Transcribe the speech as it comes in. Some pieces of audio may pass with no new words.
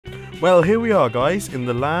Well, here we are, guys, in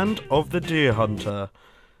the land of the deer hunter.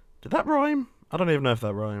 Did that rhyme? I don't even know if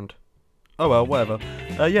that rhymed. Oh well, whatever.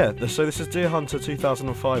 Yeah, so this is Deer Hunter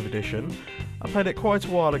 2005 edition. I played it quite a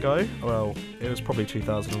while ago. Well, it was probably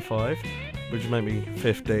 2005, which made me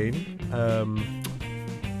 15.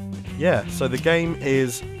 Yeah, so the game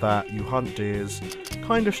is that you hunt deers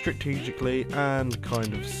kind of strategically and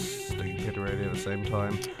kind of stupid really at the same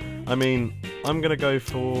time. I mean, I'm going to go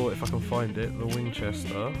for, if I can find it, the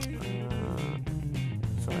Winchester.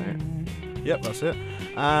 Is that it? Yep, that's it.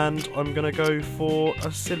 And I'm going to go for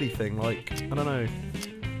a silly thing, like, I don't know,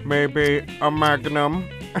 maybe a Magnum.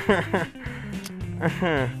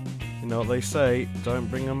 You know what they say, don't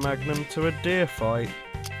bring a Magnum to a deer fight.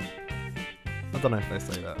 I don't know if they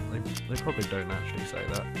say that. They probably don't actually say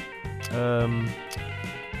that.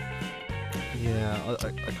 Yeah,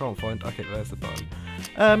 I can't find... Okay, there's the button.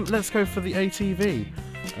 Let's go for the ATV.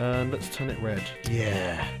 And let's turn it red.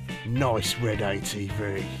 Yeah, nice red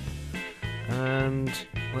ATV. And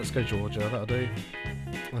let's go Georgia, that'll do.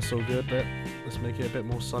 That's all good. Let's make it a bit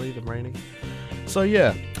more sunny than rainy. So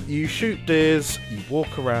yeah, you shoot deers, you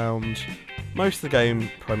walk around. Most of the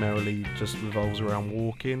game primarily just revolves around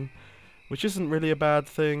walking, which isn't really a bad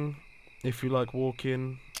thing if you like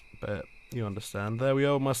walking, but you understand. There we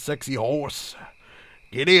are, my sexy horse.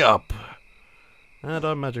 Giddy up! And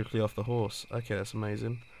I'm magically off the horse. Okay, that's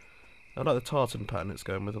amazing. I like the tartan pattern it's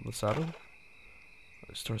going with on the saddle.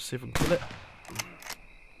 Let's try to see if we can kill it.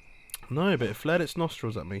 No, but it flared its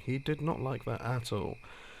nostrils at me. He did not like that at all.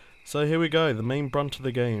 So here we go, the main brunt of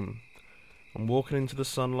the game. I'm walking into the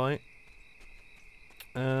sunlight.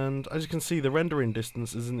 And as you can see, the rendering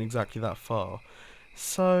distance isn't exactly that far.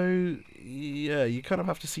 So, yeah, you kind of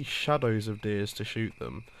have to see shadows of deers to shoot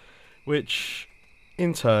them. Which,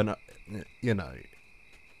 in turn, you know,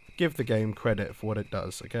 give the game credit for what it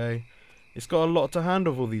does, okay? It's got a lot to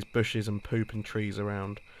handle with all these bushes and poop and trees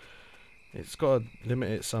around. It's got to limit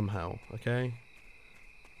it somehow, okay?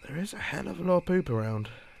 There is a hell of a lot of poop around.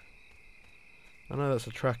 I know that's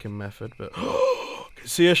a tracking method, but...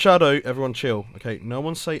 See a shadow, everyone chill. Okay, no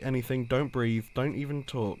one say anything, don't breathe, don't even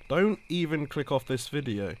talk. Don't even click off this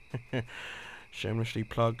video. Shamelessly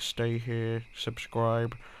plug, stay here,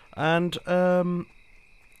 subscribe. And,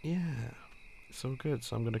 yeah. It's all good,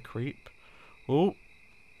 so I'm going to creep. Oh,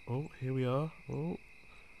 here we are.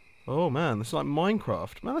 Oh man, this is like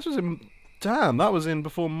Minecraft. Man, this was in... Damn, that was in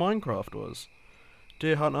before Minecraft was.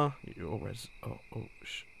 Deer Hunter, you're res...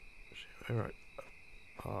 Alright.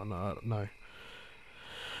 Oh, no.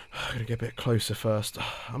 I'm gonna get a bit closer first.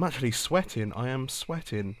 I'm actually sweating. I am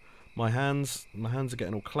sweating. My hands are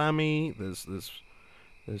getting all clammy. There's...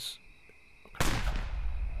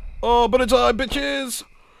 Oh, but it's eye, bitches!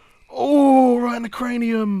 Oh, right in the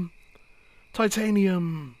cranium.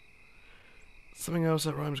 Titanium. Something else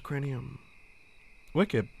that rhymes cranium.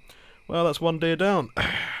 Wicked. Well, that's one deer down.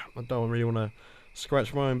 I don't really want to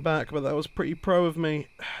scratch my own back, but that was pretty pro of me.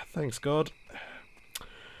 Thanks, God.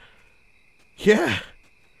 Yeah.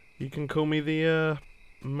 You can call me the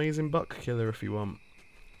amazing buck killer if you want.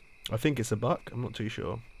 I think it's a buck. I'm not too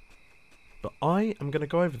sure. But I am going to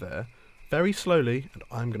go over there very slowly, and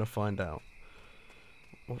I'm going to find out.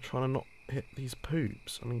 While trying to not hit these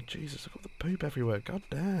poops. I mean, Jesus, I've got the poop everywhere. God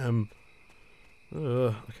damn.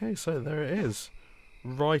 Ugh. Okay, so there it is.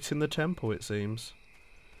 Right in the temple, it seems.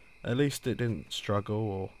 At least it didn't struggle,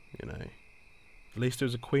 or, you know. At least it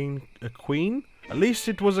was a queen. A queen? At least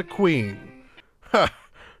it was a queen. Ha!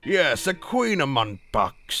 Yes, a queen among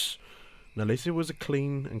bucks. And at least it was a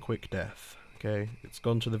clean and quick death. Okay, it's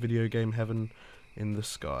gone to the video game heaven in the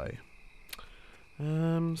sky.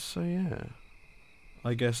 So yeah.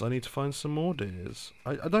 I guess I need to find some more deers.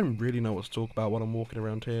 I don't really know what to talk about when I'm walking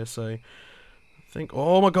around here, so... I think...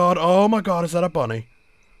 Oh my god, is that a bunny?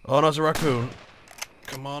 Oh no, it's a raccoon.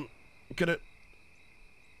 Come on, get it.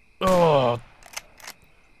 Oh!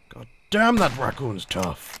 God damn, that raccoon's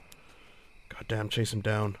tough. God damn, chase him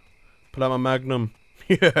down. Pull out my magnum.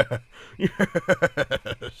 Yeah,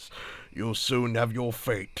 yes. You'll soon have your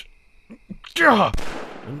fate.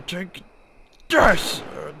 And take this.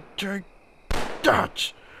 Take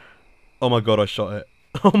that. Oh my god, I shot it.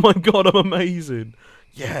 Oh my god, I'm amazing.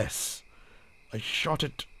 Yes. I shot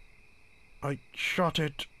it. I shot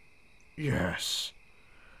it. Yes.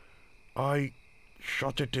 I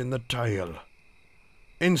shot it in the tail.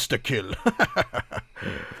 Insta-kill.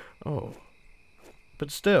 Oh. But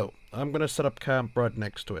still, I'm going to set up camp right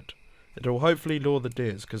next to it. It will hopefully lure the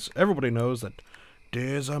deers, because everybody knows that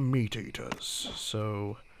deers are meat eaters.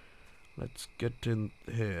 So, let's get in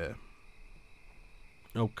here.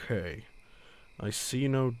 Okay. I see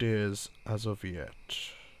no deers as of yet.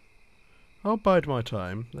 I'll bide my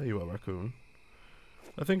time. There you are, raccoon.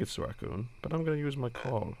 I think it's the raccoon, but I'm going to use my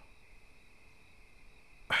call.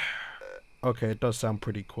 Okay, it does sound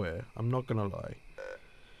pretty queer. I'm not going to lie.